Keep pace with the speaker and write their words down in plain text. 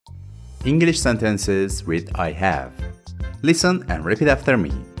English sentences with I have. Listen and repeat after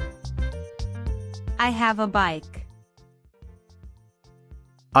me. I have a bike.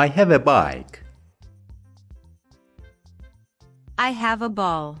 I have a bike. I have a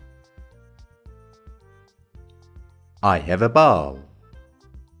ball. I have a ball.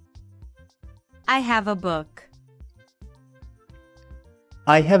 I have a book.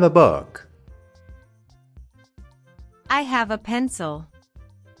 I have a book. I have a pencil.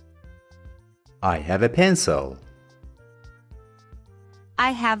 I have a pencil.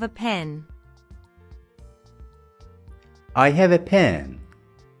 I have a pen. I have a pen.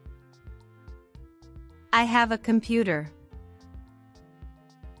 I have a computer.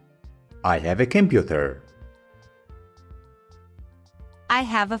 I have a computer. I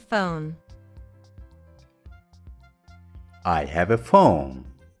have a phone. I have a phone.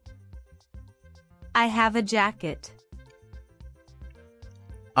 I have a jacket.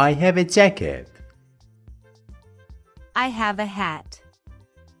 I have a jacket. I have a hat.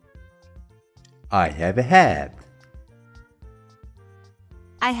 I have a hat.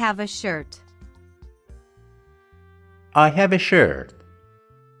 I have a shirt. I have a shirt.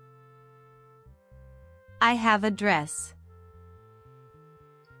 I have a dress.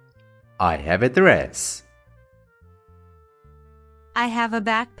 I have a dress. I have a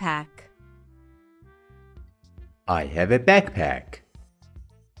backpack. I have a backpack.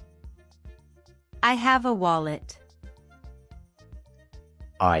 I have a wallet.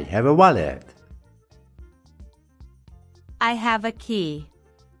 I have a wallet. I have a key.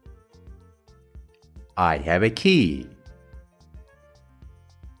 I have a key.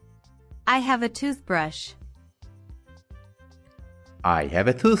 I have a toothbrush. I have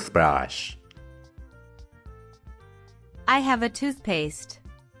a toothbrush. I have a toothpaste.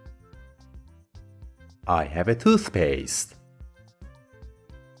 I have a toothpaste.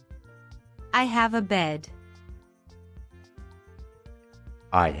 I have a bed.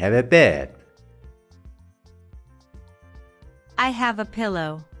 I have a bed. I have a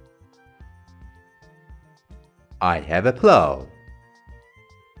pillow. I have a pillow.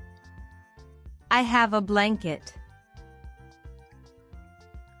 I have a blanket.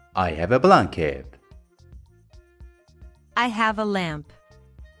 I have a blanket. I have a lamp.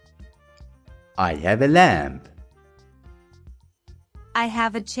 I have a lamp. I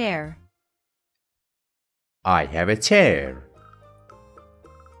have a chair. I have a chair.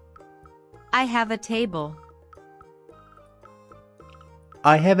 I have a table.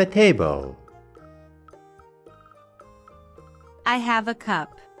 I have a table. I have a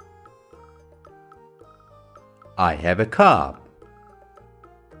cup. I have a cup.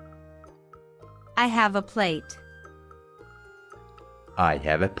 I have a plate. I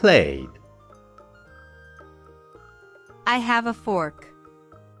have a plate. I have a fork.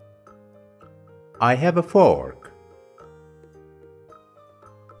 I have a fork.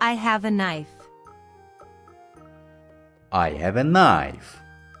 I have a knife. I have a knife.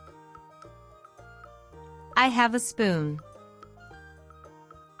 I have a spoon.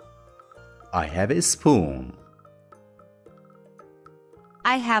 I have a spoon.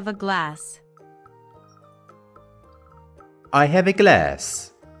 I have a glass. I have a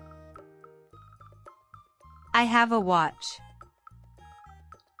glass. I have a watch.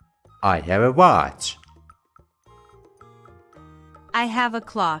 I have a watch. I have a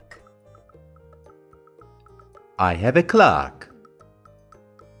clock. I have a clock.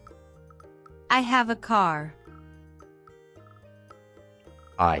 I have a car.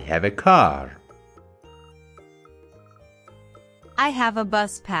 I have a car. I have a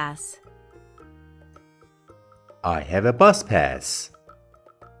bus pass. I have a bus pass.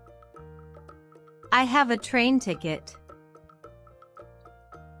 I have a train ticket.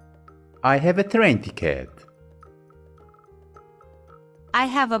 I have a train ticket. I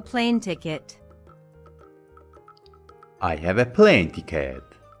have a plane ticket. I have a plane ticket.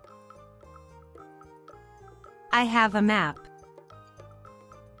 I have a map.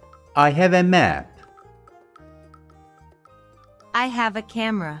 I have a map. I have a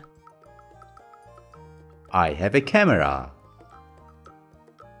camera. I have a camera.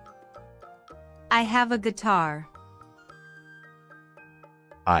 I have a guitar.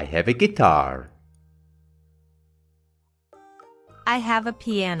 I have a guitar. I have a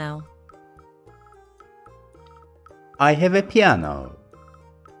piano. I have a piano.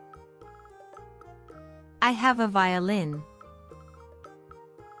 I have a violin.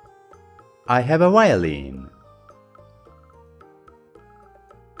 I have a violin.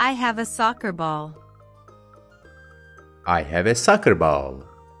 I have a soccer ball. I have a soccer ball.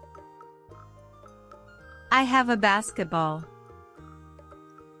 I have a basketball.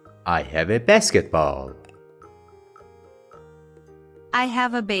 I have a basketball. I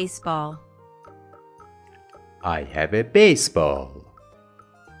have a baseball. I have a baseball.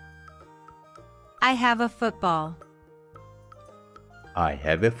 I have a football. I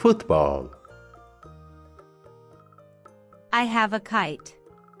have a football. I have a kite.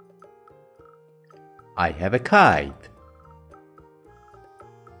 I have a kite.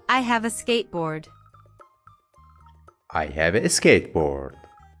 I have a skateboard. I have a skateboard.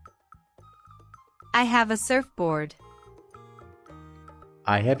 I have a surfboard.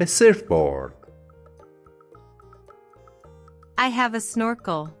 I have a surfboard. I have a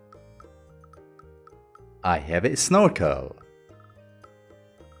snorkel. I have a snorkel.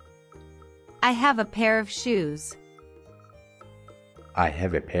 I have a pair of shoes. I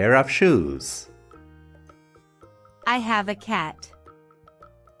have a pair of shoes. I have a cat.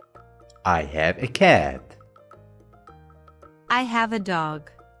 I have a cat. I have a dog.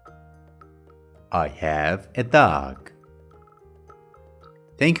 I have a dog.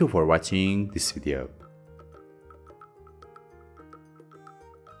 Thank you for watching this video.